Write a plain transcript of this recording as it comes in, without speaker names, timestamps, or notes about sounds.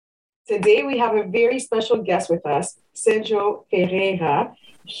Today we have a very special guest with us, Sandro Ferreira.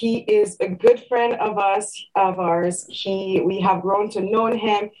 He is a good friend of ours. We have grown to know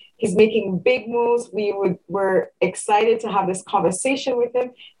him. He's making big moves. We're excited to have this conversation with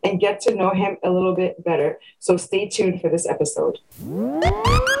him and get to know him a little bit better. So stay tuned for this episode.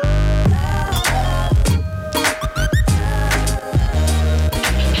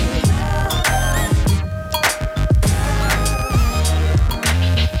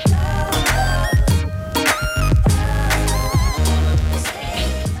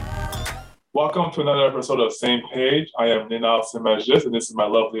 Welcome to another episode of Same Page. I am Ninal Semajist, and this is my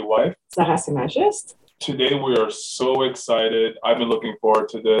lovely wife, Sarah Semajist. Today we are so excited. I've been looking forward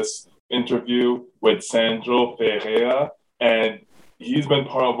to this interview with Sandro Ferreira, and he's been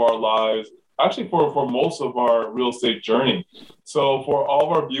part of our lives, actually for most of our real estate journey. So for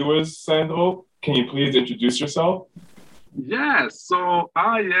all of our viewers, Sandro, can you please introduce yourself? Yes, so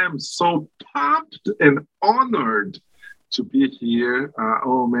I am so pumped and honored to be here.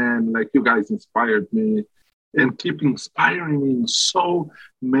 Oh man, like you guys inspired me and keep inspiring me in so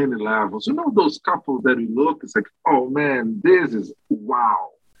many levels. You know, those couples that you look, it's like, oh man, this is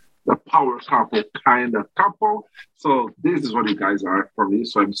wow, the power couple kind of couple. So this is what you guys are for me.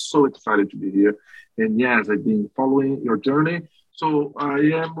 So I'm so excited to be here. And yes, I've been following your journey. So I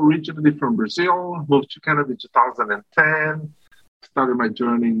am originally from Brazil, moved to Canada in 2010. Started my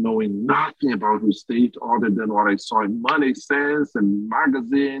journey knowing nothing about real estate other than what I saw in Money Sense and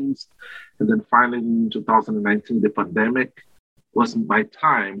magazines. And then finally in 2019, the pandemic was my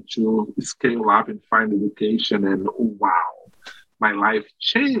time to scale up and find education. And wow, my life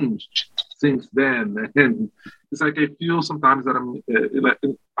changed since then. And it's like I feel sometimes that I'm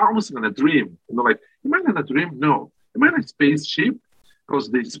almost in a dream. You know, like, am I in a dream? No. Am I in a spaceship? Because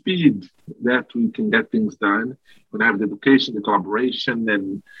the speed that we can get things done, when I have the education, the collaboration,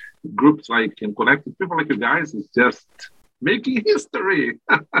 and groups like and connected people like you guys is just making history.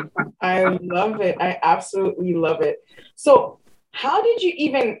 I love it. I absolutely love it. So how did you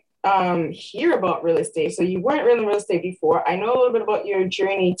even hear about real estate? So you weren't really in real estate before. I know a little bit about your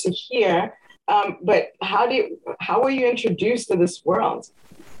journey to here, but how were you introduced to this world?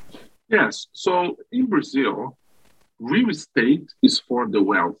 Yes. So in Brazil, real estate is for the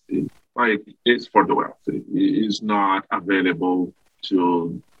wealthy. Like, it's for the wealthy. It is not available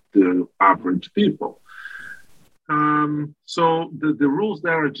to the average people. So the rules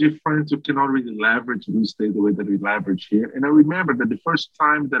there are different. You cannot really leverage real estate the way that we leverage here. And I remember that the first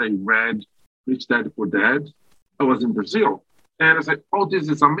time that I read Rich Dad Poor Dad, I was in Brazil. And I was like, oh, this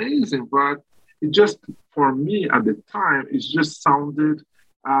is amazing. But it just, for me at the time, it just sounded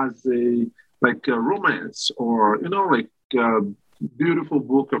as a romance or, you know, like a beautiful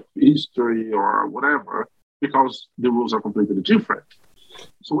book of history or whatever, because the rules are completely different.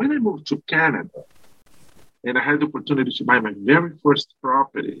 So when I moved to Canada and I had the opportunity to buy my very first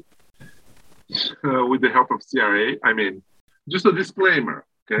property with the help of CRA, I mean, just a disclaimer,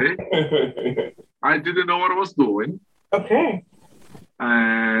 okay? I didn't know what I was doing. Okay.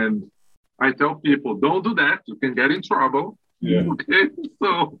 And I tell people, don't do that. You can get in trouble. Yeah. Okay,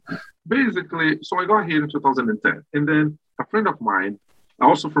 so basically, I got here in 2010, and then a friend of mine,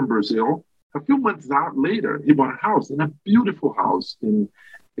 also from Brazil, a few months out later, he bought a house, in a beautiful house in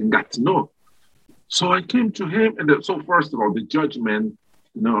Gatineau. So I came to him, and so first of all, the judgment,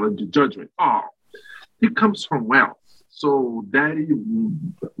 oh, he comes from wealth, so daddy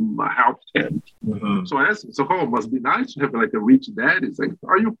helped him. Mm-hmm. So I asked him, so it must be nice to have like a rich dad. He's like,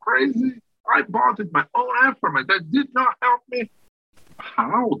 are you crazy? I bought it my own effort. My dad did not help me.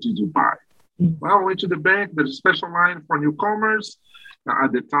 How did you buy? Well, I went to the bank. There's a special line for newcomers.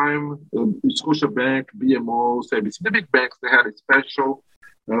 At the time, Scotiabank, BMO, CIBC, the big banks, they had a special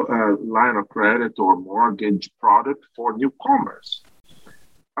line of credit or mortgage product for newcomers.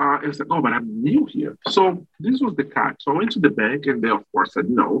 I was like, oh, but I'm new here. So this was the catch. So I went to the bank, and they, of course, said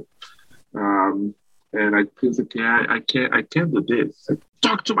no. And I was like, yeah, I can't do this. I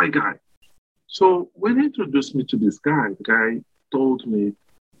talk to my guy. So when he introduced me to this guy, the guy told me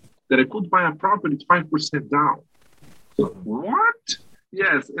that I could buy a property 5% down. So, what?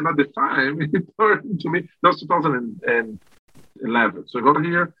 Yes, and at the time, he turned to me, that was 2011. So I got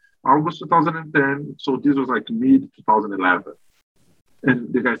here, August 2010, so this was like mid-2011.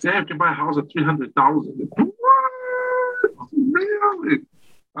 And the guy said, I can buy a house at $300,000. What? Really?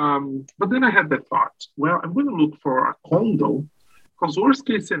 But then I had that thought, well, I'm going to look for a condo, because worst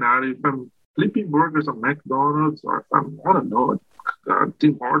case scenario, if I'm flipping burgers at McDonald's or if I'm, I don't know,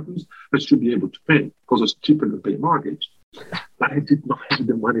 Tim Hortons, I should be able to pay because it's cheaper than pay mortgage. But I did not have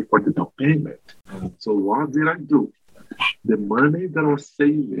the money for the down payment. So what did I do? the money that I was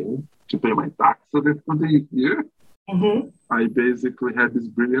saving to pay my taxes for the year, I basically had this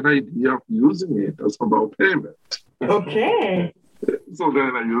brilliant idea of using it as a down payment. Okay. So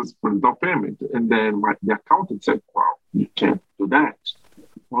then I used for the down payment. And then the accountant said, well, you can't do that.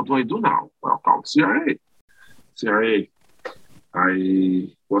 What do I do now? Well, call CRA. CRA, I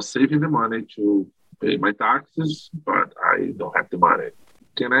was saving the money to pay my taxes, but I don't have the money.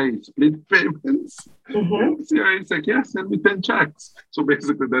 Can I split payments? And CRA said, yes, send me 10 checks. So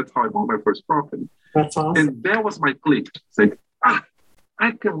basically, that's how I bought my first property. That's awesome. And that was my click. It's like,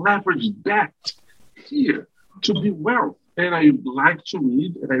 I can leverage that here to be wealth. And I like to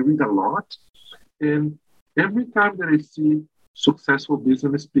read, and I read a lot. And every time that I see successful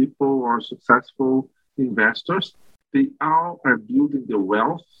business people or successful investors, they all are building their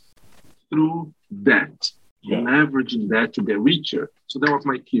wealth through debt, leveraging that to get richer. So that was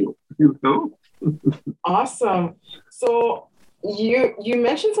my cue, you know? Awesome. So you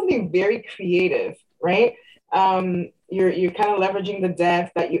mentioned something very creative, right? You're kind of leveraging the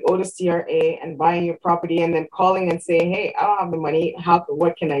debt that you owe to CRA and buying your property and then calling and saying, hey, I don't have the money.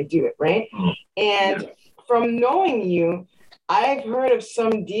 What can I do it, right? And from knowing you, I've heard of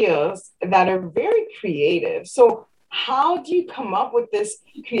some deals that are very creative. So how do you come up with this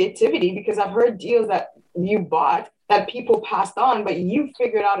creativity? Because I've heard deals that you bought that people passed on, but you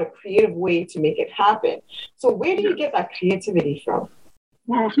figured out a creative way to make it happen. So where do you get that creativity from?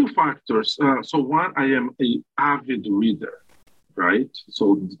 Well, a few factors. So one, I am an avid reader, right?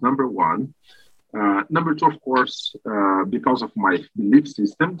 So number one. Number two, of course, because of my belief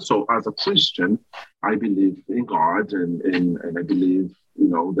system. So as a Christian, I believe in God and I believe, you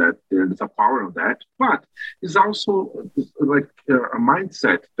know, that there is a power of that. But it's also like a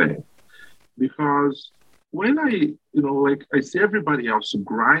mindset thing. Because when I see everybody else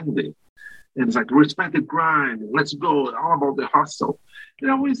grinding, and it's like, respect the grind, let's go, all about the hustle. And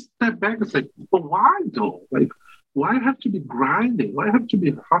I always step back and say, but why though? Like, why have to be grinding? Why have to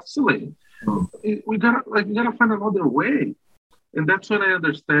be hustling? We gotta find another way. And that's when I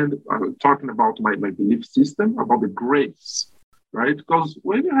understand, talking about my belief system, about the grace, right? Because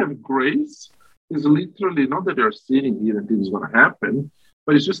when you have grace, it's literally not that you're sitting here and things are going to happen,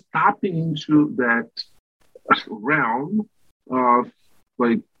 but it's just tapping into that realm of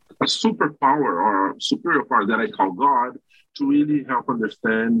like a superpower or superior power that I call God to really help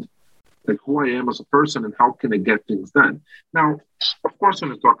understand like who I am as a person and how can I get things done. Now, of course,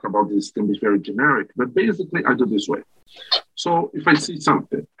 when I talk about this, it can be very generic, but basically I do this way. So if I see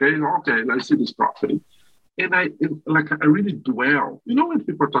something, okay, I see this property, and I really dwell. You know, when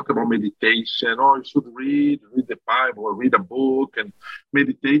people talk about meditation, or you should read the Bible or read a book and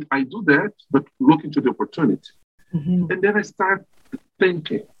meditate, I do that, but look into the opportunity. And then I start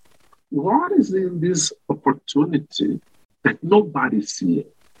thinking, what is in this opportunity that nobody sees?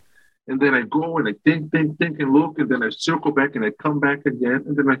 And then I go and I think and look, and then I circle back and I come back again,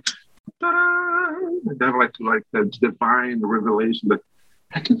 and then ta-da! And then like that divine revelation that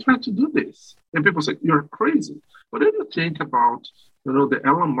I can try to do this. And people say, you're crazy. But if you think about, the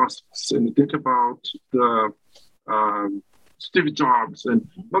Elon Musks, and you think about the Steve Jobs, and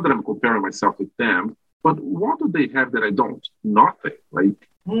not that I'm comparing myself with them, but what do they have that I don't? Nothing. Like,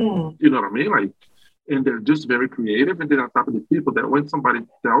 you know what I mean? Like, and they're just very creative. And then on top of the people that when somebody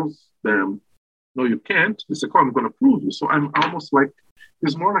tells them, no, you can't, they say, oh, I'm going to prove you. So I'm almost like,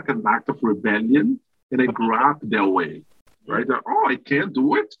 it's more like an act of rebellion, and I grab their way, right? Oh, I can't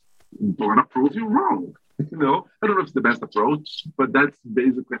do it. I'm going to prove you wrong. I don't know if it's the best approach, but that's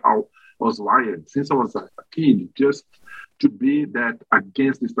basically how I was wired since I was a kid, just to be that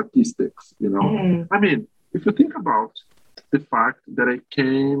against the statistics, I mean, if you think about the fact that I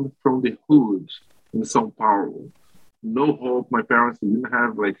came from the hood in São Paulo, no hope, my parents didn't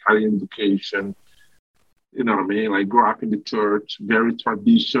have like higher education, you know what I mean? Like grew up in the church, very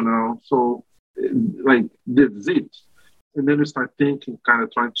traditional. So like that's it. And then you start thinking, kind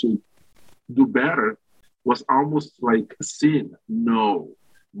of trying to do better was almost like a sin. No,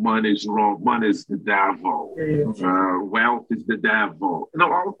 money is wrong. Money is the devil. Wealth is the devil.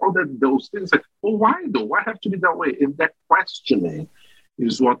 All that, those things. Like, well, why though? Why have to be that way? And that questioning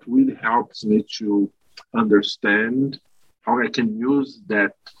is what really helps me to understand how I can use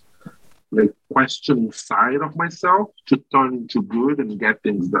that like questioning side of myself to turn into good and get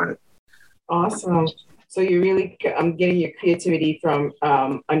things done. Awesome. So you're really getting your creativity from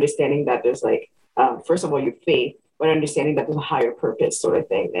understanding that there's like, first of all, your faith, but understanding that there's a higher purpose sort of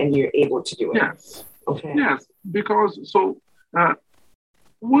thing, and you're able to do it. Yes. Okay. Yes, because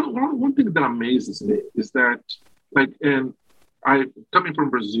one thing that amazes me is that, like, and I coming from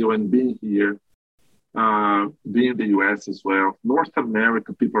Brazil and being here, being in the US as well. North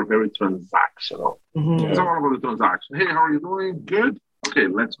America, people are very transactional. It's all about the transaction. Hey, how are you doing? Good? Okay,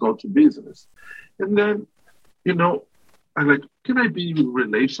 let's go to business. And then, you know, I'm like, can I be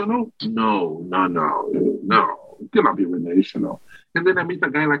relational? No. You cannot be relational. And then I meet a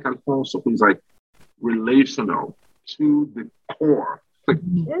guy like Alfonso who's like relational to the core. It's like,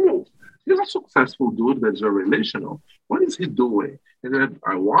 oh, he's a successful dude that's very relational. What is he doing? And then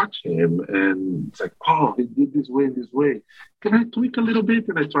I watch him and it's like, oh, he did this way and this way. Can I tweak a little bit?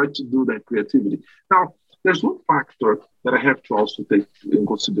 And I try to do that creativity. Now, there's one factor that I have to also take in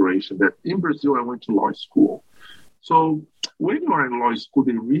consideration that in Brazil, I went to law school. So when you are in law school,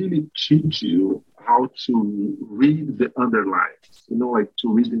 they really teach you how to read the underlines, you know, like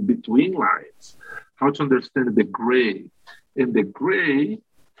to read in between lines, how to understand the gray. And the gray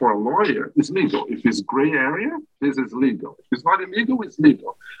for a lawyer is legal. If it's gray area, this is legal. If it's not illegal, it's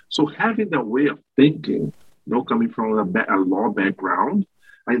legal. So having that way of thinking, you know, coming from a law background,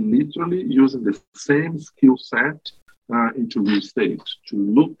 I literally using the same skill set into real estate to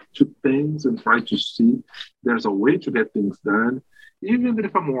look to things and try to see there's a way to get things done. Even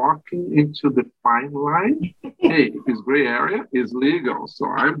if I'm walking into the fine line, hey, if it's gray area, it's legal. So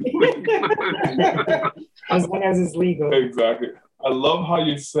I'm doing as long as it's legal. Exactly. I love how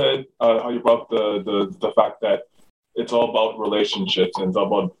you said how you brought the fact that it's all about relationships and it's all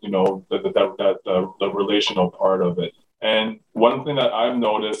about, you know, the relational part of it. And one thing that I've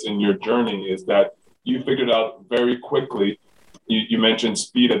noticed in your journey is that you figured out very quickly. You mentioned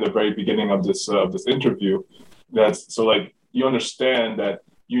speed at the very beginning of this interview. That's so like you understand that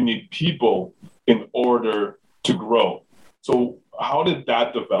you need people in order to grow. So how did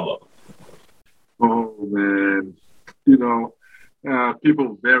that develop? Oh man, you know,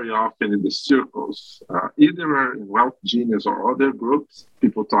 people very often in the circles, either in Wealth Genius or other groups,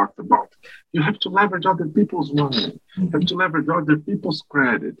 people talked about you have to leverage other people's money, have to leverage other people's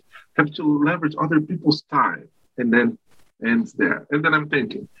credit, have to leverage other people's time, and then ends there. And then I'm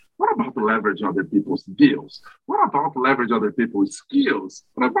thinking, what about to leverage other people's deals? What about to leverage other people's skills?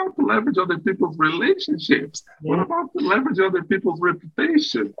 What about to leverage other people's relationships? What about to leverage other people's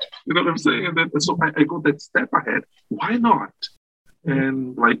reputation? You know what I'm saying? And then so I go that step ahead. Why not?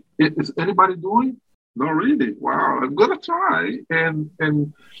 And like, is anybody doing? Not really. Wow, I'm gonna try.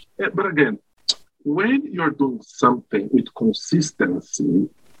 But again, when you're doing something with consistency,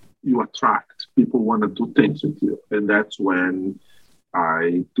 you attract people want to do things with you, and that's when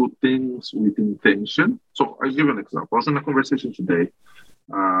I do things with intention. So I'll give you an example. I was in a conversation today.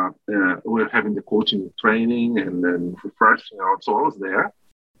 We're having the coaching training and then refreshing out. So I was there.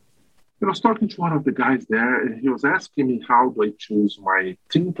 I was talking to one of the guys there, and he was asking me, how do I choose my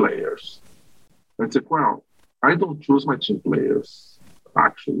team players? I said, well, I don't choose my team players.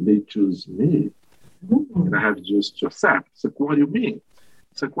 Actually, they choose me. And I have just to accept. I said, what do you mean?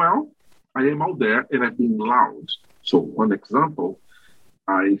 I said, well, I am out there and I've been loud. So one example,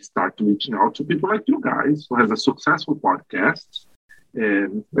 I start reaching out to people like you guys who has a successful podcast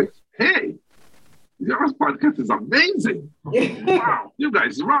and like, hey, your podcast is amazing. Wow, you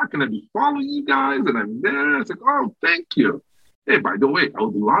guys rock. And I've been following you guys and I'm there. It's like, oh, thank you. Hey, by the way, I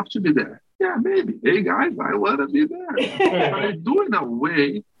would love to be there. Yeah, maybe. Hey, guys, I want to be there. But I do it in a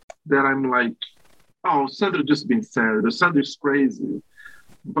way that I'm like, oh, Sandra just being Sandra. Sandra's crazy.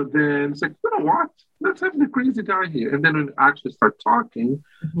 But then it's like, you know what? Let's have the crazy guy here. And then when we actually start talking,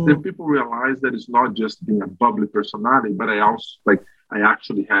 then people realize that it's not just being a bubbly personality, but I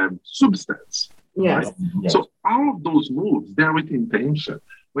actually have substance. Yes. Right? Yes. So all of those moves, they're with intention.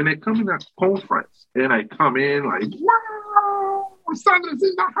 When I come in a conference and I come in like, wow, Sandra's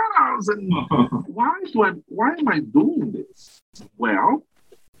in the house. And why am I doing this? Well,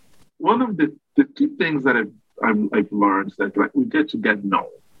 one of the key things that I've learned is that like we get to get known,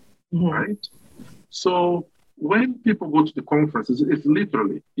 right? So when people go to the conferences, it's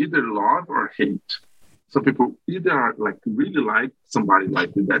literally either love or hate. Some people either are like really like somebody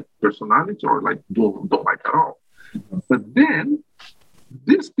like with that personality or like don't like at all. But then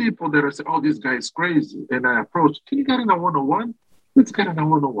these people that are saying, oh, this guy is crazy, and I approach, can you get in a one-on-one? Let's get in a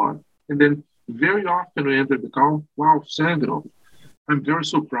one-on-one. And then very often we enter the call, wow, Sandro, I'm very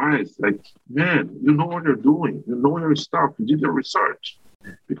surprised. Like, man, you know what you're doing. You know your stuff. You did your research.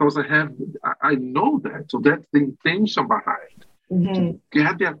 Because I know that. So that's the intention behind. To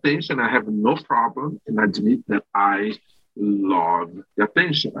get the attention, I have no problem and admit that I love the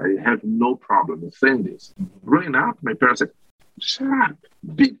attention. I have no problem in saying this. Growing up, my parents said, shut up,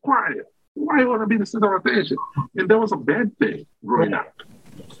 be quiet. Why you want to be the center of attention? And that was a bad thing growing up.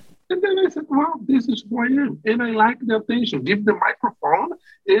 And then I said, wow, this is who I am. And I like the attention. Give the microphone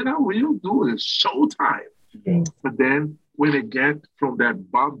and I will do it. It's showtime. Okay. But then when I get from that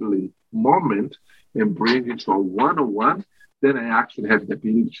bubbly moment and bring it to a one-on-one, then I actually have the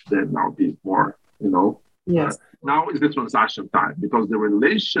ability to then now be more, Yes. Now is the transaction time because the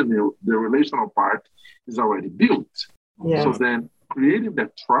relational part is already built. Yes. So then creating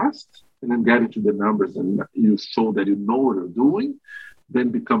that trust and then getting to the numbers and you show that you know what you're doing, then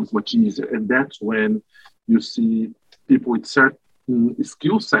becomes much easier. And that's when you see people with certain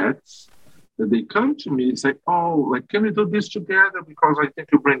skill sets that they come to me and say, oh, like, can we do this together? Because I think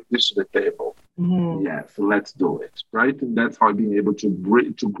you bring this to the table. Mm-hmm. Yeah, so let's do it, right? And that's how I've been able to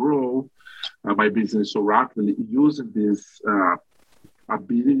grow my business so rapidly using this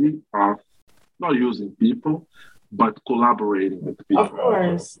ability of not using people, but collaborating with people. Of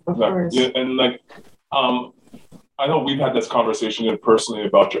course. Yeah, and I know we've had this conversation personally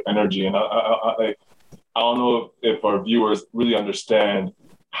about your energy, and I don't know if our viewers really understand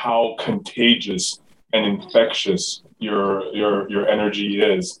how contagious and infectious your energy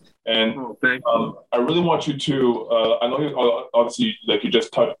is. And I really want you to, I know you, obviously, like you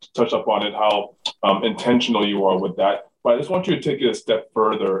just touched up on it, how intentional you are with that, but I just want you to take it a step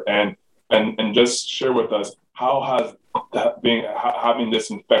further and just share with us how has having this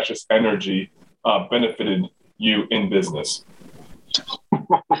infectious energy benefited you in business?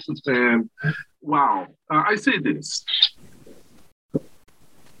 And wow, I say this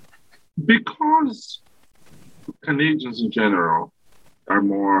because Canadians in general are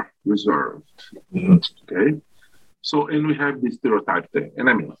more reserved. Mm-hmm. Okay, so and we have this stereotype thing, and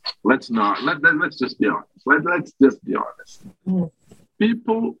I mean, let's just be honest. Let's just be honest. Mm-hmm.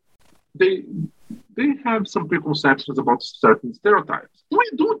 People, they have some preconceptions about certain stereotypes. We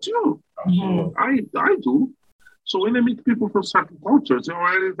do too. Mm-hmm. I do. So when I meet people from certain cultures, they're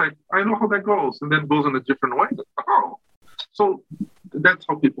already like, I know how that goes, and then goes in a different way. Oh, so that's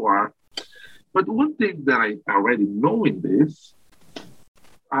how people are. But one thing that I already know in this,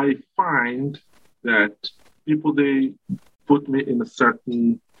 I find that people, they put me in a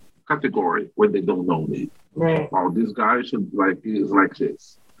certain category when they don't know me. Right. Oh, this guy is like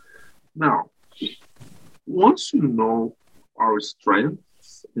this. Now, once you know our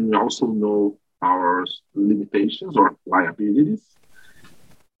strengths and you also know our limitations or liabilities,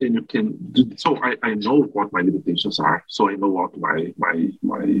 and you can do, so I know what my limitations are, so I know what my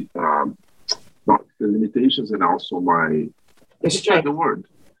the limitations and also my strength. The word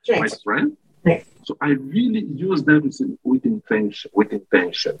Strength. My strength. Right. So I really use them with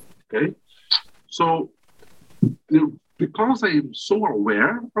intention. Okay, so because I am so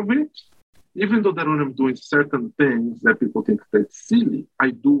aware of it, even though that when I'm doing certain things that people think that's silly,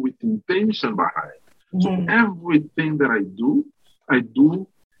 I do with intention behind. Mm-hmm. So everything that I do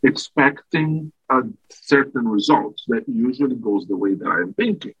expecting a certain result that usually goes the way that I'm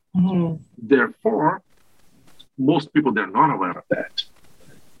thinking. Mm-hmm. Therefore, most people, they're not aware of that.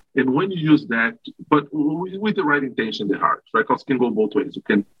 And when you use that, but with the right intention, the heart, right? Because it can go both ways. You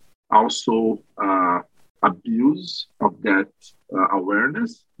can also abuse of that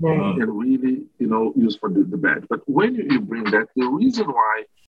awareness and really, use for the bad. But when you bring that, the reason why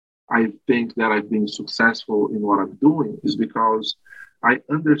I think that I've been successful in what I'm doing is because I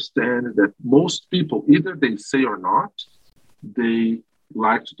understand that most people, either they say or not, they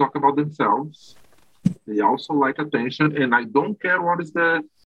like to talk about themselves. They also like attention, and I don't care what is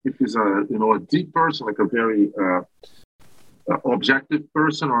if it's a deep person, like a very objective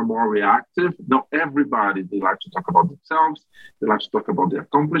person or more reactive. No, everybody, they like to talk about themselves. They like to talk about their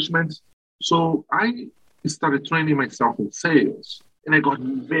accomplishments. So I started training myself in sales, and I got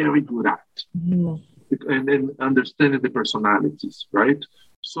very good at it. Mm-hmm. And then understanding the personalities, right?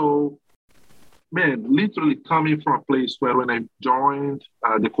 So, man, literally coming from a place where when I joined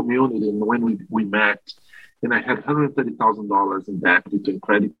the community and when we met, and I had $130,000 in debt between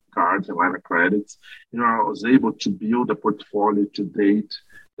credit cards and line of credits, I was able to build a portfolio to date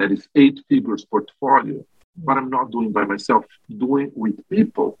that is 8 figures portfolio. But I'm not doing by myself, doing with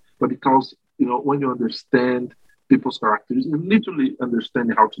people. But because, when you understand people's characteristics and literally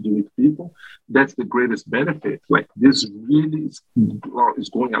understanding how to do with people, that's the greatest benefit. Like this really is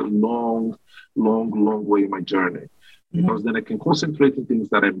going a long, long, long way in my journey. Because then I can concentrate on things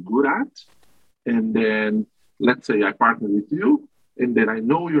that I'm good at. And then let's say I partner with you, and then I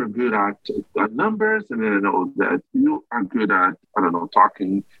know you're good at numbers, and then I know that you are good at,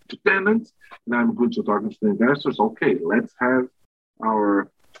 talking to tenants, and I'm good to talking to the investors. Okay, let's have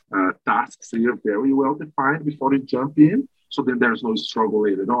our tasks here very well defined before you jump in, so then there's no struggle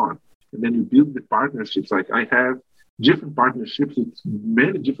later on. And then you build the partnerships. Like I have different partnerships with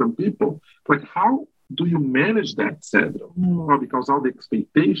many different people. Like, how do you manage that, Sandra? Well, because all the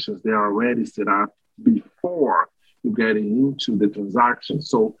expectations, they are already set up before you getting into the transaction.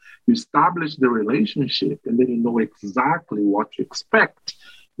 So you establish the relationship and then you know exactly what to expect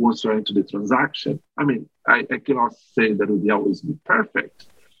once you're into the transaction. I mean, I cannot say that it will always be perfect,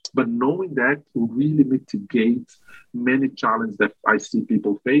 but knowing that will really mitigate many challenges that I see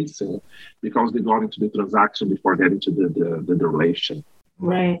people facing because they got into the transaction before getting to the relation.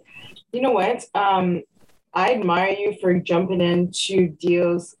 Right. You know what? I admire you for jumping into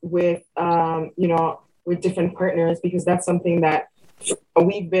deals with, with different partners, because that's something that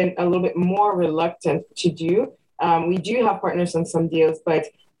we've been a little bit more reluctant to do. We do have partners on some deals, but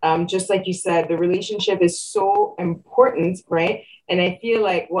just like you said, the relationship is so important, right? And I feel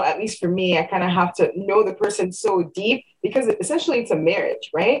like, well, at least for me, I kind of have to know the person so deep, because essentially it's a marriage,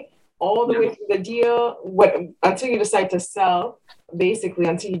 right? All the way through the deal, until you decide to sell, basically,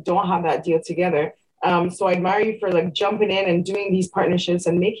 until you don't have that deal together. So I admire you for like jumping in and doing these partnerships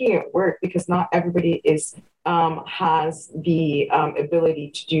and making it work, because not everybody has the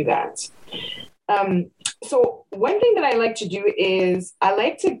ability to do that. So one thing that I like to do is I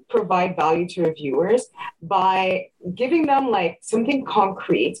like to provide value to reviewers by giving them like something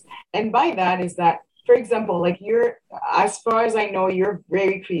concrete. And by that is that, for example, like as far as I know, you're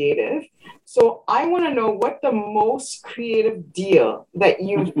very creative. So I want to know what the most creative deal that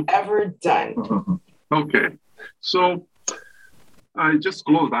you've ever done. Okay. So I just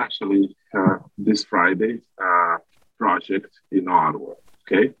closed actually this Friday project in Ottawa.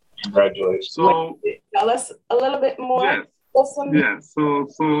 Okay. Congratulations. So tell us a little bit more. Yes. Yeah. So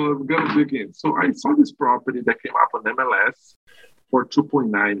I'm gonna begin. So I saw this property that came up on MLS for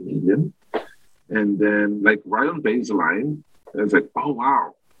 2.9 million. And then like right on baseline, I was like, oh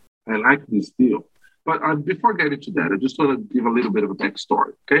wow, I like this deal. But before getting to that, I just want to give a little bit of a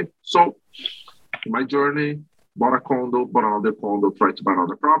backstory. Okay. So in my journey, bought a condo, bought another condo, tried to buy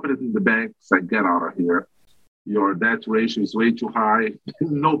another property in the bank. Said, get out of here. Your debt ratio is way too high.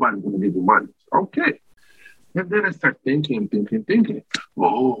 Nobody's going to give you money. Okay. And then I start thinking.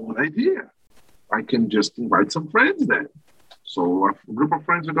 Oh, an idea. I can just invite some friends then. So a group of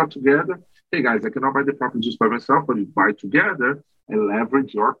friends we got together. Hey guys, I cannot buy the property just by myself, but you buy together and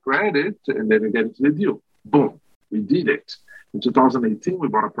leverage your credit, and then we get into the deal. Boom. We did it. In 2018, we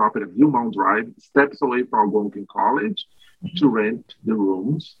bought a property at Viewmont Drive, steps away from Algonquin College, to rent the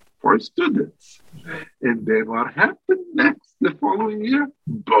rooms for students. And then what happened next the following year?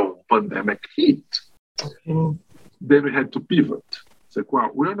 Boom, pandemic hit. Then we had to pivot. It's like, well,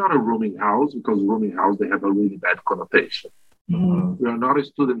 we're not a rooming house, because rooming house, they have a really bad connotation. We are not a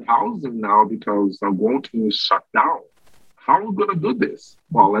student housing now because Algonquin is shut down. How are we going to do this?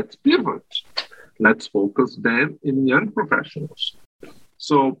 Well, let's pivot. Let's focus then in young professionals.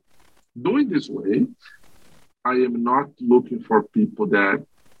 So doing this way, I am not looking for people that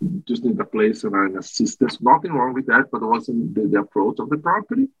just need a place and an assistance. Nothing wrong with that, but it wasn't the approach of the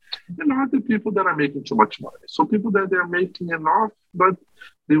property. And not the people that are making too much money. So people that they're making enough, but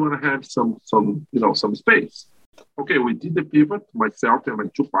they want to have some space. Okay, we did the pivot, myself and my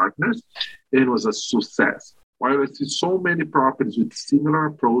two partners, and it was a success. While I see so many properties with similar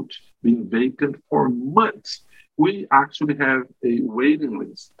approach being vacant for months, we actually have a waiting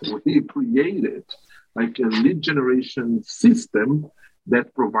list. We created like a lead generation system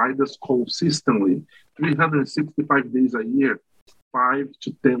that provides us consistently 365 days a year, 5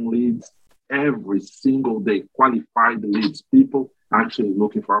 to 10 leads every single day, qualified leads, people actually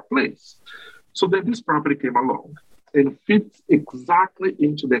looking for a place. So then this property came along and fits exactly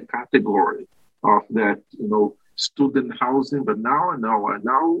into the category of that, student housing, but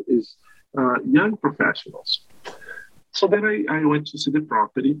now is young professionals. So then I went to see the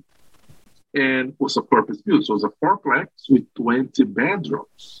property, and it was a purpose built. So it was a fourplex with 20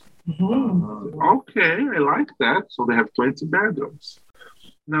 bedrooms. Okay, I like that. So they have 20 bedrooms.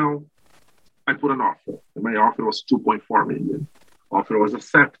 Now, I put an offer, and my offer was 2.4 million. Offer was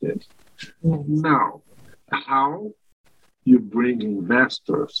accepted. Now, how you bring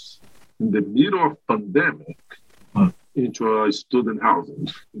investors in the middle of pandemic into a student housing?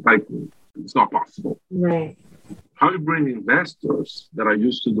 Like, it's not possible. Right. How you bring investors that are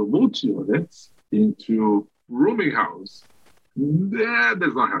used to the multi-units into rooming house? That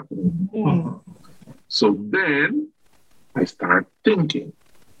is not happening. So then I start thinking,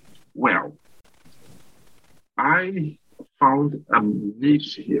 well, I found a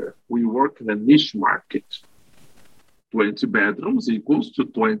niche here. We work in a niche market. 20 bedrooms equals to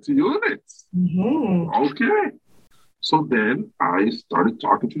 20 units. Okay. So then I started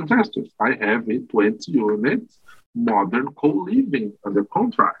talking to investors. I have a 20 units modern co-living under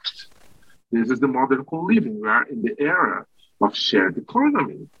contract. This is the modern co-living. We are in the era of shared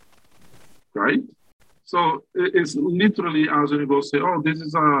economy, right? So it's literally as when you go say, oh, this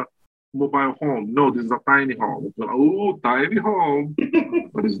is a mobile home. No, this is a tiny home. It's like, oh, tiny home.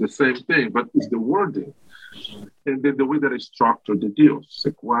 But it's the same thing, but it's the wording. And then the way that I structure the deals. It's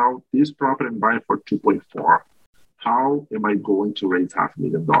like, well, this property I'm buying for 2.4. How am I going to raise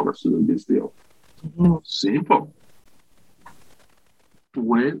 $500,000 to do this deal? Simple.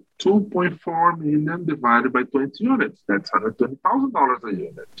 2.4 million divided by 20 units. That's $120,000 a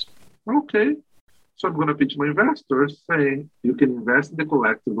unit. Okay. So I'm going to pitch my investors saying you can invest in the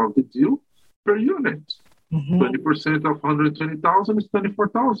collective of the deal per unit. 20% of 120,000 is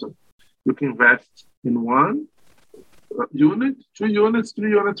 24,000. You can invest in one unit, 2 units, 3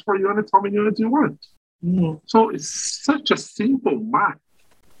 units, 4 units, how many units you want. So it's such a simple math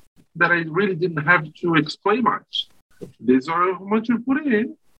that I really didn't have to explain much. These are how much you put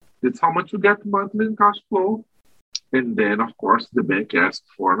in. It's how much you get monthly in cash flow. And then, of course, the bank asked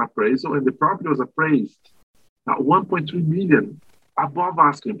for an appraisal, and the property was appraised at $1.3 million above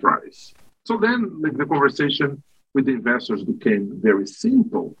asking price. So then the conversation with the investors became very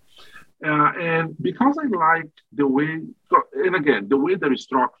simple. And because I like the way, and again, the way that we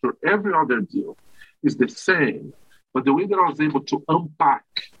structure every other deal is the same, but the way that I was able to unpack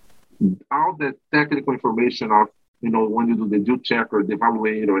all the technical information of, when you do the deal checker, the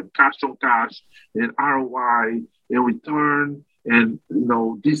evaluator, and cash on cash, and ROI, and return, and,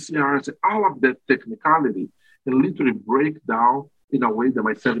 DCRs, all of that technicality, and literally break down in a way that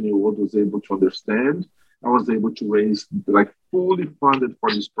my 7-year-old was able to understand. I was able to raise, fully funded for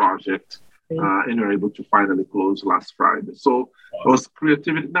this project, and we were able to finally close last Friday. So it was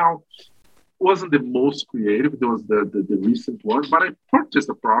creativity. Now, wasn't the most creative. It was the recent one, but I purchased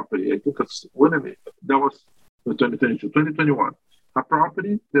a property. I think that was 2021. A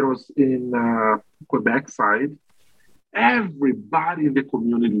property that was in Quebec side. Everybody in the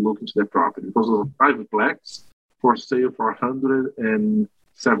community looked into that property because it was a private plex for sale for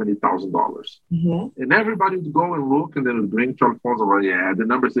 $170,000. And everybody would go and look, and then would bring telephones over. Yeah, the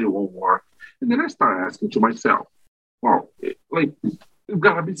numbers they won't work. And then I started asking to myself, well, it's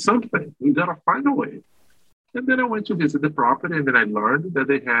gotta be something. We gotta find a way. And then I went to visit the property, and then I learned that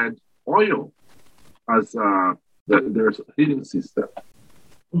they had oil as their heating system.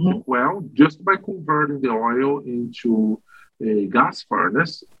 Well, just by converting the oil into a gas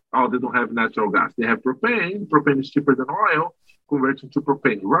furnace, they don't have natural gas. They have propane. Propane is cheaper than oil. Converting to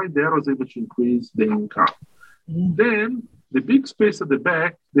propane. Right there, I was able to increase the income. Then the big space at the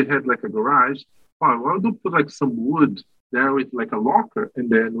back, they had a garage. Well, why don't put some wood there with a locker, and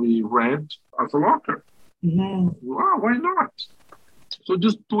then we rent as a locker. Wow, why not? So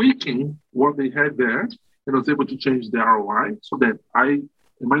just tweaking what they had there, and I was able to change the ROI so that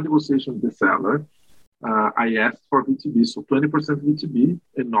in my negotiation with the seller, I asked for VTB, so 20% VTB,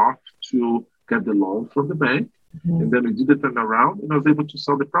 enough to get the loan from the bank. And then we did the turnaround, and I was able to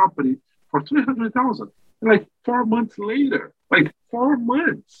sell the property for $300,000. 4 months later, 4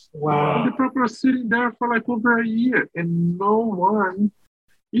 months. Wow. And the property was sitting there for over a year, and no one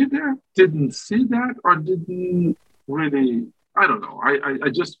either didn't see that or didn't really, I don't know. I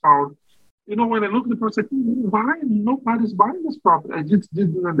just found, when I look at the person, why nobody's buying this property? I just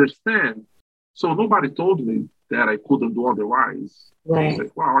didn't understand. So nobody told me that I couldn't do otherwise. Right. I was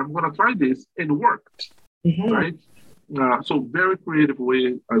like, wow, I'm going to try this, and it worked. Right? So very creative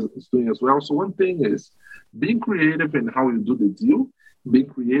way it's doing as well. So one thing is being creative in how you do the deal, being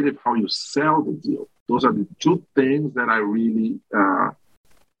creative how you sell the deal. Those are the two things that I really I'm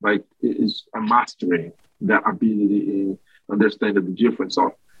mastering that ability in understanding the difference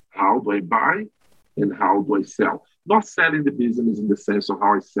of how do I buy and how do I sell. Not selling the business in the sense of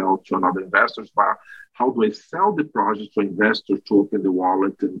how I sell to another investors, but how do I sell the project to investors to open the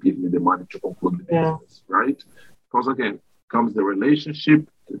wallet and give me the money to conclude the business, right? Because again, comes the relationship,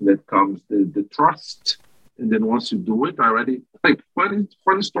 that comes the trust. And then once you do it, funny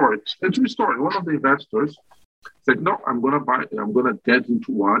story. A true story. One of the investors said, no, I'm going to get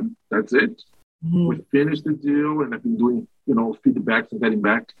into one. That's it. We finished the deal, and I've been doing, feedbacks and getting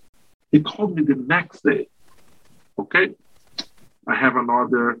back. He called me the next day. Okay, I have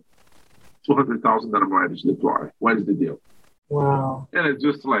another $200,000 that I'm ready to deploy. What is the deal? Wow. And it's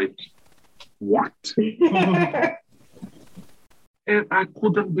just what? And I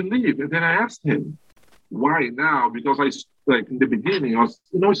couldn't believe it. And then I asked him, why now? Because in the beginning, I was,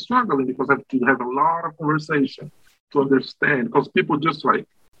 struggling because I have to have a lot of conversation to understand. Because people just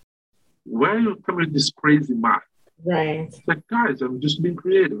where are you coming with this crazy math? Right. It's guys, I'm just being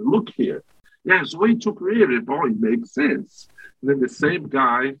creative. Look here. Yeah, it's way too creative. Oh, it makes sense. And then the same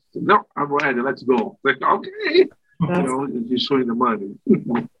guy said, no, I'm ready. Let's go. Like, okay. That's, He's showing the money.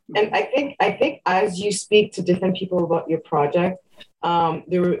 and I think as you speak to different people about your project,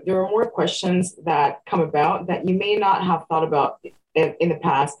 there are more questions that come about that you may not have thought about in the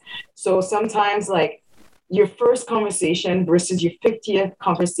past. So sometimes, like your first conversation versus your 50th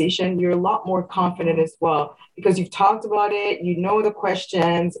conversation, you're a lot more confident as well because you've talked about it, you know the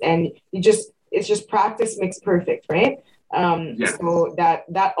questions, and it's just practice makes perfect, right? Yes. So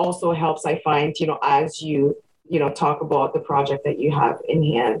that also helps, I find, as you talk about the project that you have in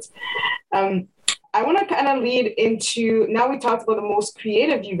hand. I want to kind of lead into, now we talked about the most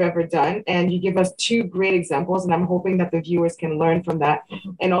creative you've ever done, and you give us two great examples, and I'm hoping that the viewers can learn from that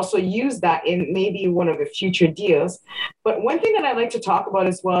and also use that in maybe one of the future deals. But one thing that I like to talk about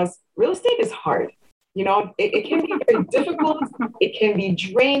as well is real estate is hard. It can be very difficult. It can be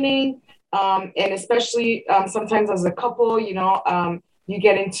draining. And especially sometimes as a couple, you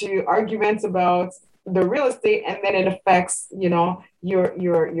get into arguments about the real estate, and then it affects, your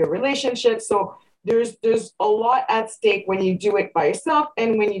relationship. So there's a lot at stake when you do it by yourself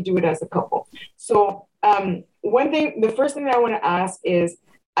and when you do it as a couple. So the first thing that I want to ask is,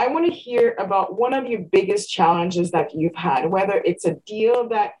 I want to hear about one of your biggest challenges that you've had, whether it's a deal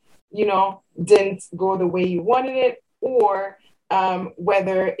that, didn't go the way you wanted it, or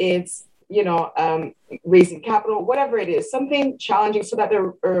whether it's, raising capital, whatever it is, something challenging so that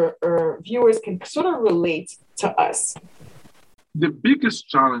the viewers can sort of relate to us. The biggest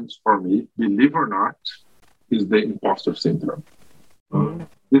challenge for me, believe or not, is the imposter syndrome. Mm-hmm.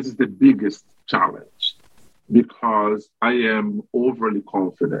 This is the biggest challenge because I am overly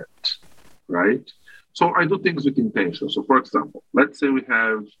confident, right? So I do things with intention. So for example, let's say we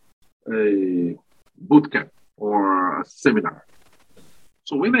have a boot camp or a seminar.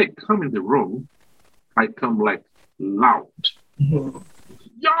 So when I come in the room, I come like loud. Mm-hmm.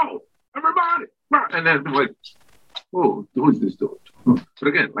 Yo, everybody! And then I'm like, oh, who is this dude? But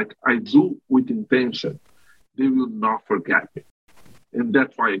again, like I do with intention. They will not forget me. And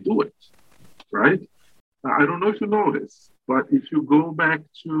that's why I do it, right? I don't know if you know this, but if you go back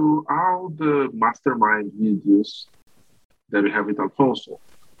to all the mastermind videos that we have with Alfonso,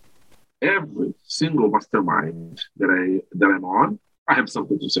 every single mastermind that I'm on, I have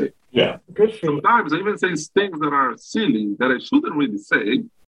something to say. Yeah. Sometimes I even say things that are silly that I shouldn't really say because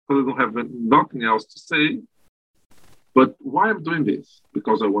I don't have nothing else to say. But why I'm doing this?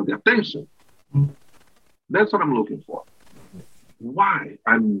 Because I want the attention. Mm-hmm. That's what I'm looking for. Why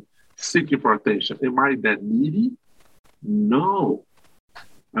I'm seeking for attention? Am I that needy? No.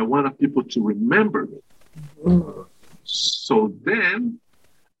 I want people to remember me. Mm-hmm. So then,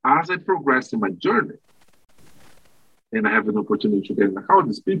 as I progress in my journey, and I have an opportunity to get in the house with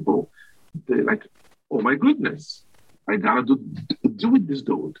these people, they're like, oh my goodness, I gotta do with this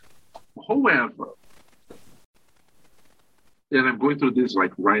dude. However, and I'm going through this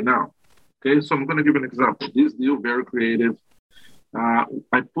like right now. Okay, so I'm gonna give an example. This deal, very creative.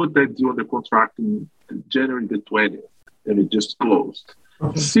 I put that deal on the contract in January the 20th, and it just closed.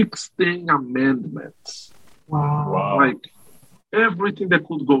 Okay. 16 amendments. Wow. Like everything that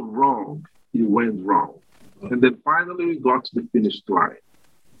could go wrong, it went wrong. And then finally we got to the finish line.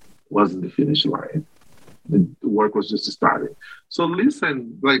 Wasn't the finish line. The work was just starting. So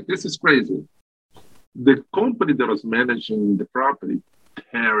listen, like this is crazy. The company that was managing the property,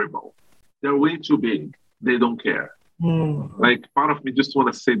 terrible. They're way too big. They don't care. Mm. Like part of me just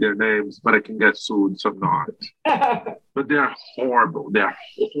want to say their names, but I can get sued, so I'm not. But they are horrible. They are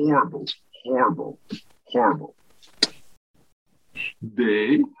horrible, horrible, horrible.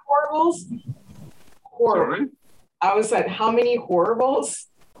 They horribles? Horrible. Sorry? I was like, how many horribles?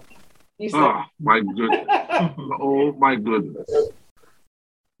 You said? Oh my goodness. Oh my goodness.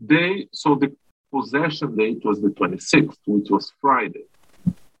 So the possession date was the 26th, which was Friday.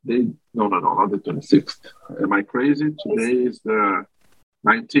 No, not the 26th. Am I crazy? Today is the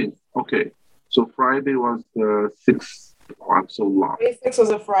 19th. Okay. So Friday was the 6th. Oh, I'm so lost. 26th was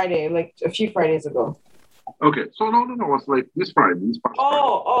a Friday, like a few Fridays ago. Okay. So no. It was like this Friday. Friday.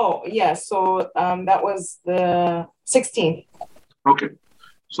 Oh, yeah. So that was the 16th. Okay.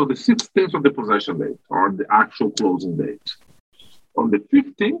 So the 16th of the possession date, or the actual closing date. On the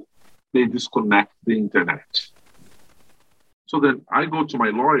 15th, they disconnect the internet. So then I go to my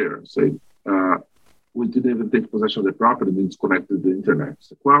lawyer and say, we didn't even take possession of the property, they disconnected the internet.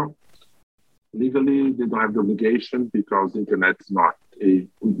 So, well, legally, they don't have the obligation because the internet is not a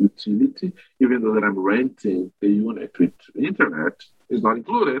utility, even though that I'm renting a unit with internet is not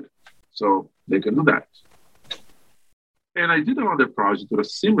included, so they can do that. And I did another project that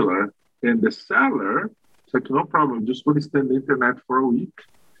was similar, And the seller said, no problem, just going to extend the internet for a week.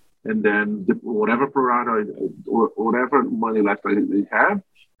 And then whatever pro rata or whatever money left they have,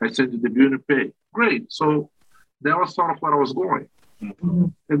 I send you the bill and you pay. Great. So that was sort of what I was going. Mm-hmm.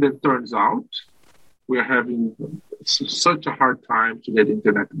 And then turns out we're having such a hard time to get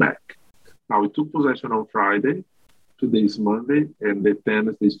internet back. Now, we took possession on Friday. Today is Monday, and the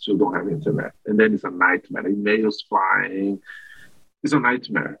tenants, they still don't have internet. And then it's a nightmare. Emails flying. It's a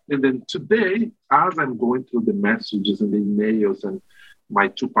nightmare. And then today, as I'm going through the messages and the emails, and my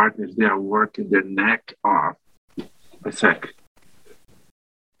two partners, they are working their neck off. I said,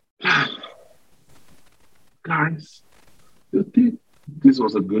 guys, you think this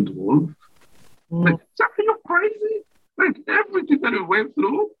was a good move? Like, are you crazy? Like, everything that we went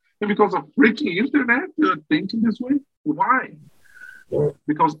through, and because of freaking internet, you're thinking this way? Why?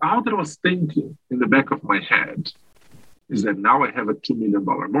 Because all that I was thinking in the back of my head is that now I have a $2 million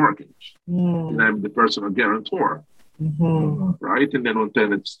mortgage, and I'm the personal guarantor, right? And then one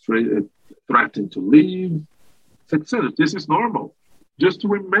tenant threatened to leave. It's like, this is normal. Just to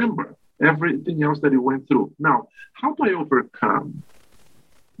remember everything else that you went through. Now, how do I overcome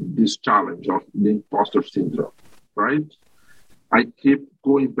this challenge of the imposter syndrome, right? I keep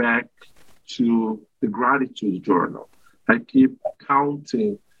going back to the gratitude journal. I keep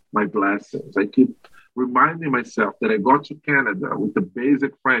counting my blessings. I keep reminding myself that I got to Canada with the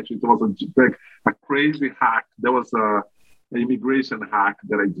basic French. It was a crazy hack. There was an immigration hack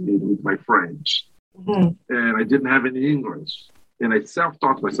that I did with my French. And I didn't have any English. And I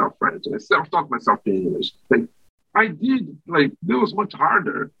self-taught myself French. And I self-taught myself English. Like, I did, like, it was much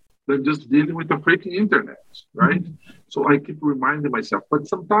harder than just dealing with the freaking internet, right? So I keep reminding myself, but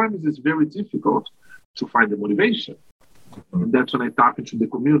sometimes it's very difficult to find the motivation. And that's when I tap into the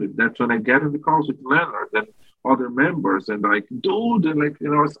community. That's when I get in the calls with Leonard and other members and like, dude, and like, you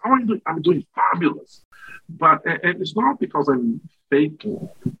know, how are you doing? I'm doing fabulous. But, and it's not because I'm faking,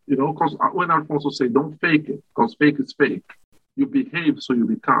 you know, because when Alfonso say, don't fake it, because fake is fake. You behave, so you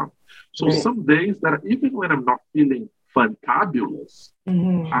become. So some days that even when I'm not feeling fantabulous,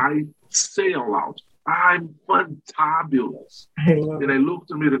 I say out loud, I'm fantabulous. And I look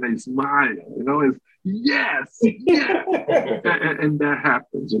to me and I smile, you know, it's yes. and that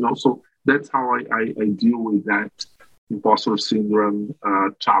happens, you know. So that's how I deal with that imposter syndrome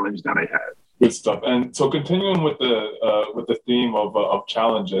challenge that I had. Good stuff. And so continuing with the theme of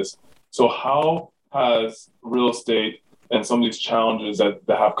challenges, so how has real estate and some of these challenges that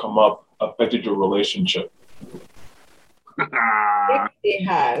have come up affected your relationship? It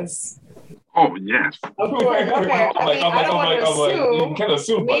has. Oh, yes. Of course. Okay. I don't want to assume. You can't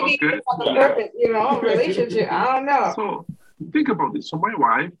assume. Maybe okay. it's not the perfect, you know, relationship. I don't know. So think about this. So my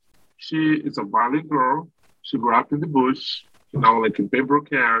wife, she is a Valley girl. She grew up in the bush, you know, like in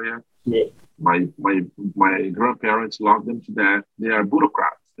Pembroke area. Yeah. My grandparents love them to death. They are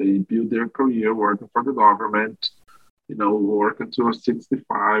bureaucrats. They build their career working for the government. You know, work until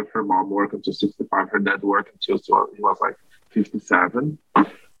 65. Her mom worked until 65. Her dad worked until he was like 57.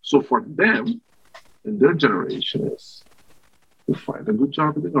 So for them, in their generation, is you find a good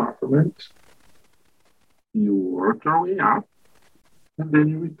job in the government, you work your way up, and then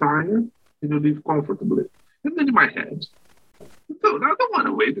you retire and you live comfortably. And then in my head, dude, I don't want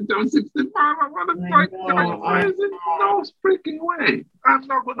to wait until I'm 65. I want to no freaking way. I'm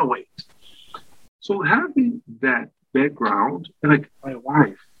not going to wait. So having that background, and like my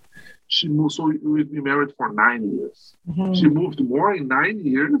wife, she moved, so we've been married for 9 years. She moved more in 9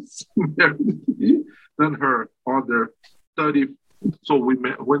 years than her other 30. So when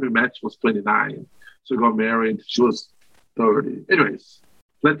we met, she was 29. So we got married, she was 30. Anyways,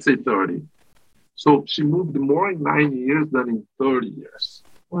 let's say 30. So she moved more in 9 years than in 30 years.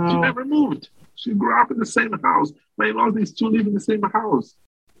 Wow. She never moved. She grew up in the same house. My in-laws, they still live in the same house,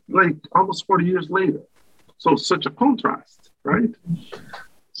 like almost 40 years later. So such a contrast, right?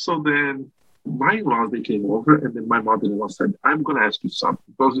 So then my in-laws, they came over, and then my mother-in-law said, I'm going to ask you something.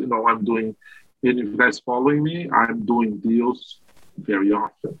 Because, you know, I'm doing, and if you guys following me, I'm doing deals very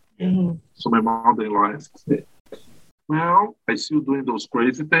often. So my mother-in-law asks me, well, I see you doing those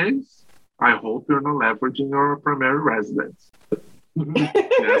crazy things. I hope you're not leveraging your primary residence.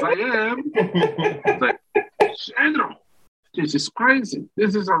 Yes, I am. It's like, Sandro, this is crazy.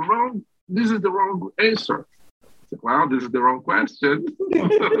 This is the wrong answer. Like, well, this is the wrong question.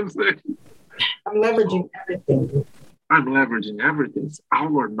 I'm leveraging everything. I'm leveraging everything. It's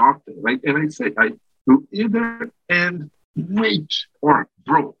all or nothing. Like, and I say, I do either end rich or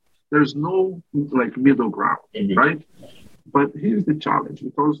broke. There's no like middle ground, right? But here's the challenge,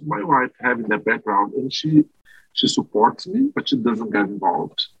 because my wife having that background and she supports me, but she doesn't get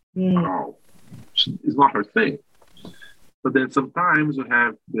involved. Oh, it's not her thing. But then sometimes we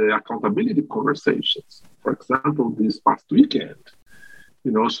have the accountability conversations. For example, this past weekend,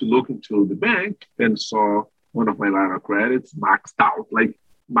 she looked into the bank and saw one of my line of credits maxed out, like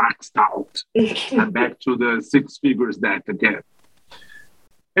maxed out. I'm back to the six figures debt again.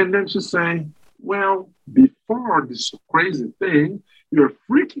 And then she's saying, well, before this crazy thing, you're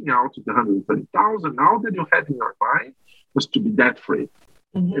freaking out with the 130,000. Now that you had in your mind was to be debt free.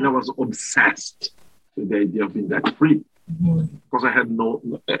 Mm-hmm. And I was obsessed with the idea of being debt free because I had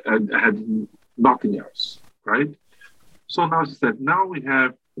nothing else, right? So now she said, now we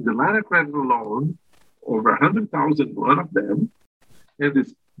have the line of credit alone, over 100,000, one of them, and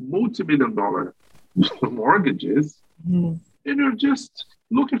this multi-million-dollar mortgages, and you're just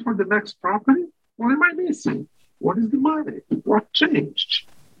looking for the next property. What am I missing? What is the money? What changed?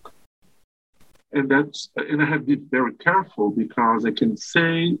 And I have to be very careful because I can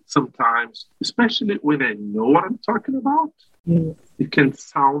say sometimes, especially when I know what I'm talking about, it can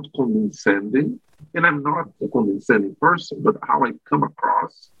sound condescending. And I'm not a condescending person, but how I come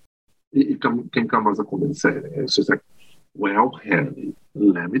across, it can come as a condescending. It's just like, well, Henry,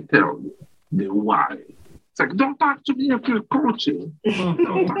 let me tell you the why. It's like, don't talk to me if you're coaching. Don't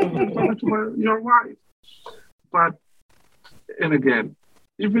talk to your wife. But, and again,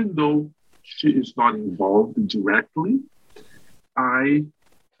 even though she is not involved directly, I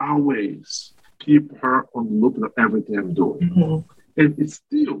always keep her on the loop of everything I'm doing. And it's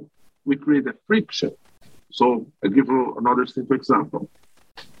still, we create a friction. So I give you another simple example.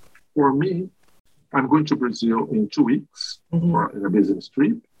 For me, I'm going to Brazil in 2 weeks in a business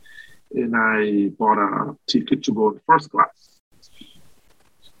trip, and I bought a ticket to go in first class.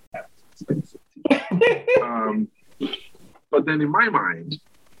 But then in my mind,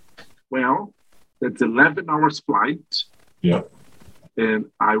 well, that's 11 hours flight. Yeah. And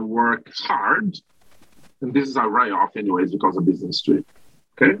I work hard. And this is a write-off anyways because of business trip.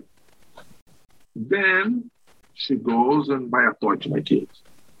 Okay? Then she goes and buy a toy to my kids.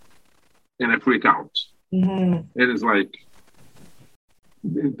 And I freak out. And it's like,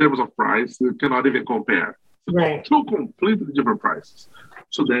 in terms of price, you cannot even compare. Right. Two completely different prices.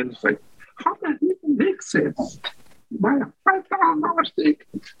 So then it's like, how does it even make sense? You buy a $5,000 ticket,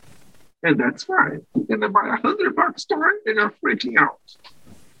 and that's fine. And then buy $100 toy, and you're freaking out.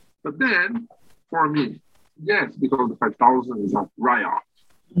 But then, for me, yes, because the 5,000 is a write-off.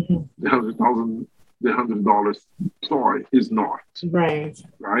 The $100 toy is not. Right.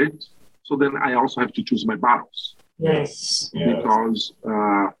 Right? So then I also have to choose my battles. Yes. Because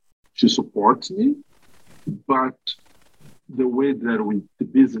she supports me, but the way that the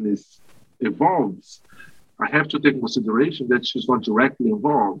business evolves, I have to take in consideration that she's not directly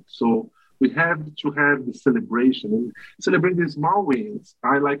involved. So we have to have the celebration and celebrate the small wins.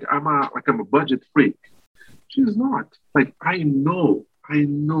 I'm a budget freak. She's not. Like I know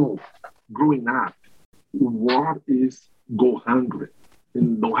growing up what is go hungry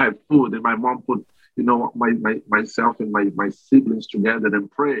and don't have food. And my mom put, myself and my siblings together and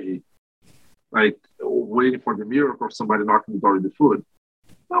pray, like waiting for the miracle of somebody knocking the door with the food.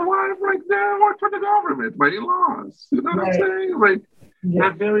 My wife, like, they work for the government, my in-laws. You know what I'm saying? Like,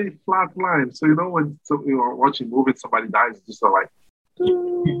 they're very flat line. So, when you're watching movies, somebody dies, it's just like,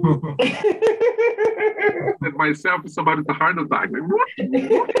 and myself is somebody with a heart attack. Like,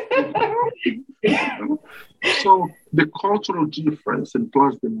 so the cultural difference and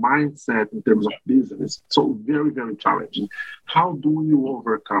plus the mindset in terms of business, so very, very challenging. How do you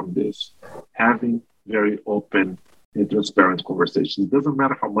overcome this? Having very open and transparent conversations. It doesn't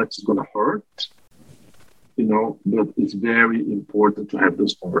matter how much it's going to hurt, but it's very important to have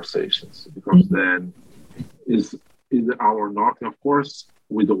those conversations because then is either our or not. Of course,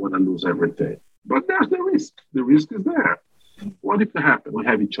 we don't want to lose everything, but there's the risk. The risk is there. What if it happens? We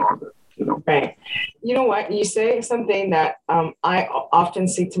have each other, Right. You know what? You say something that I often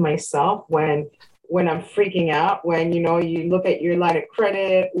say to myself when I'm freaking out, when, you look at your line of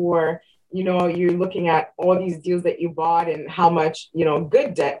credit or, you're looking at all these deals that you bought and how much,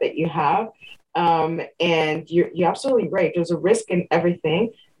 good debt that you have. And you're absolutely right. There's a risk in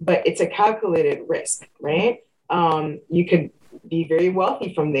everything, but it's a calculated risk, right? You could be very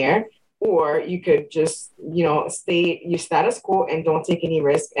wealthy from there, or you could just, stay your status quo and don't take any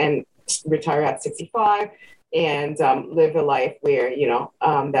risk and retire at 65 and live a life where,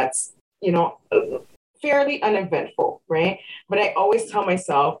 that's, fairly uneventful, right? But I always tell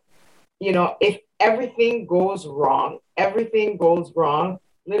myself, if everything goes wrong,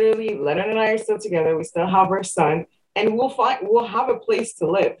 literally, Leonard and I are still together. We still have our son, and we'll have a place to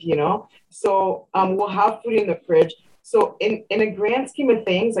live, So we'll have food in the fridge. So in a grand scheme of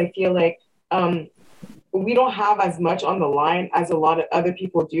things, I feel like we don't have as much on the line as a lot of other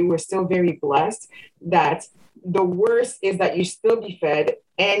people do. We're still very blessed that the worst is that you still be fed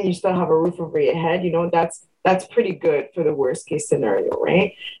and you still have a roof over your head. You know, that's pretty good for the worst case scenario,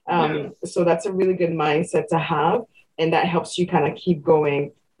 right? So that's a really good mindset to have, and that helps you kind of keep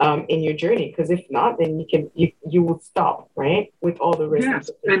going in your journey. Because if not, then you will stop, right, with all the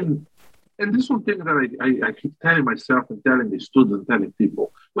risks. Yes, and this one thing that I keep telling myself and telling the students, telling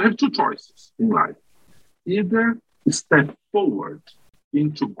people, we have two choices in life. Either step forward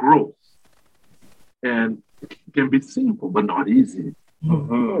into growth, and it can be simple but not easy,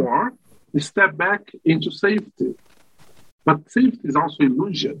 or step back into safety. But safety is also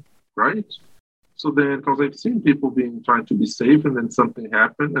illusion, right? So then, because I've seen people trying to be safe, and then something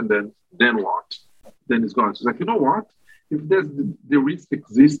happened, and then what? Then it's gone. So it's like, you know what? If the risk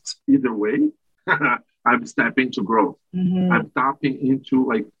exists either way, I'm stepping into growth. I'm tapping into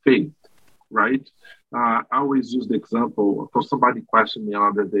like faith, right? I always use the example because somebody questioned me the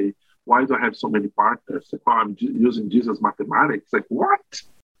other day, why do I have so many partners? Like, oh, I'm using Jesus mathematics. Like, what?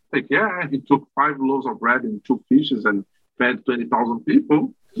 Like, yeah, he took 5 loaves of bread and 2 fishes and fed 20,000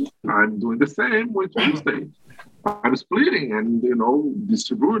 people. I'm doing the same with real estate. I'm splitting and,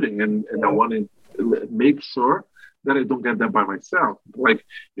 distributing, and I want to make sure that I don't get that by myself. Like,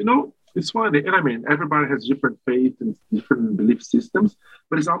 it's funny. And I mean, everybody has different faith and different belief systems,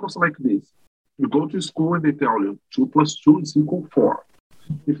 but it's almost like this. You go to school and they tell you 2 plus 2 is equal 4.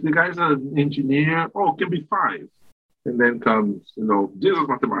 If the guy's an engineer, it can be 5. And then comes, Jesus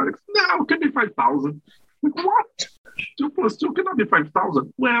mathematics. No, it can be 5,000. Like, what? 2 plus 2 cannot be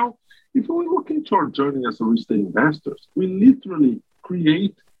 5,000. Well, if we look into our journey as real estate investors, we literally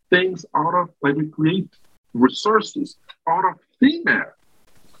create things we create resources out of thin air,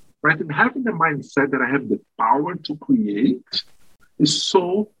 right? And having the mindset that I have the power to create is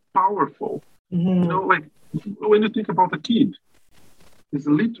so powerful. Like when you think about a kid, it's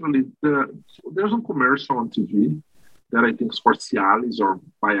literally there's a commercial on TV that I think is for Cialis or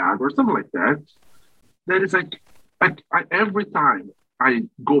Viagra or something like that. That is like every time I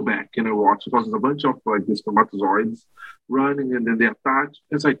go back and I watch, because there's a bunch of like these spermatozoids running and then they attach.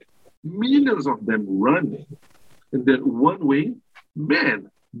 It's like millions of them running. And then one way,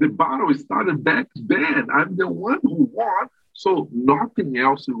 man, the battle started back then. I'm the one who won. So nothing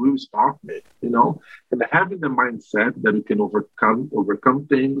else will stop me, And having the mindset that you can overcome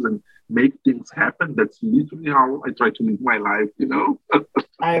things and make things happen, that's literally how I try to live my life,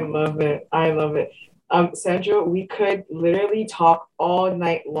 I love it. Sandro, we could literally talk all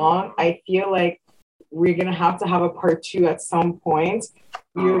night long. I feel like we're going to have a part 2 at some point.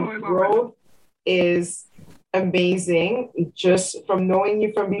 Your growth is amazing, just from knowing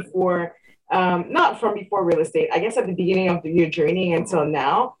you from before. Not from before real estate, I guess at the beginning of your journey until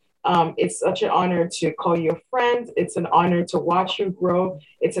now. It's such an honor to call you a friend. It's an honor to watch you grow.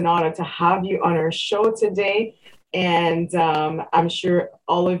 It's an honor to have you on our show today. And I'm sure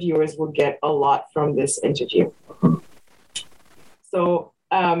all of viewers will get a lot from this interview. So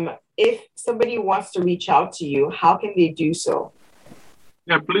if somebody wants to reach out to you, how can they do so?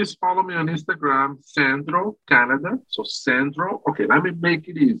 Yeah, please follow me on Instagram, Sandro Canada. So Sandro, okay, let me make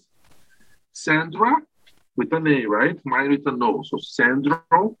it easy. Sandra with an A, right? Mine with an O. So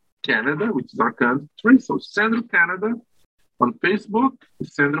Sandro Canada, which is our country. So Sandro Canada. On Facebook,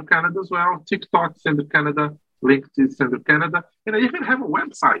 Sandro Canada as well. TikTok, Sandro Canada. LinkedIn, Sandro Canada. And I even have a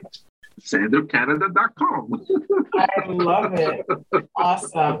website, sandrocanada.com. I love it.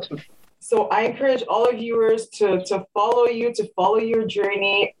 Awesome. So I encourage all of viewers to follow you, to follow your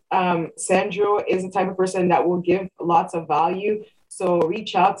journey. Sandro is the type of person that will give lots of value. So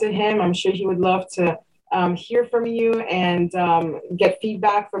reach out to him. I'm sure he would love to hear from you and get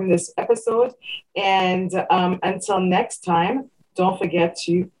feedback from this episode. And until next time, don't forget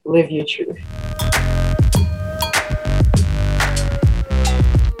to live your truth.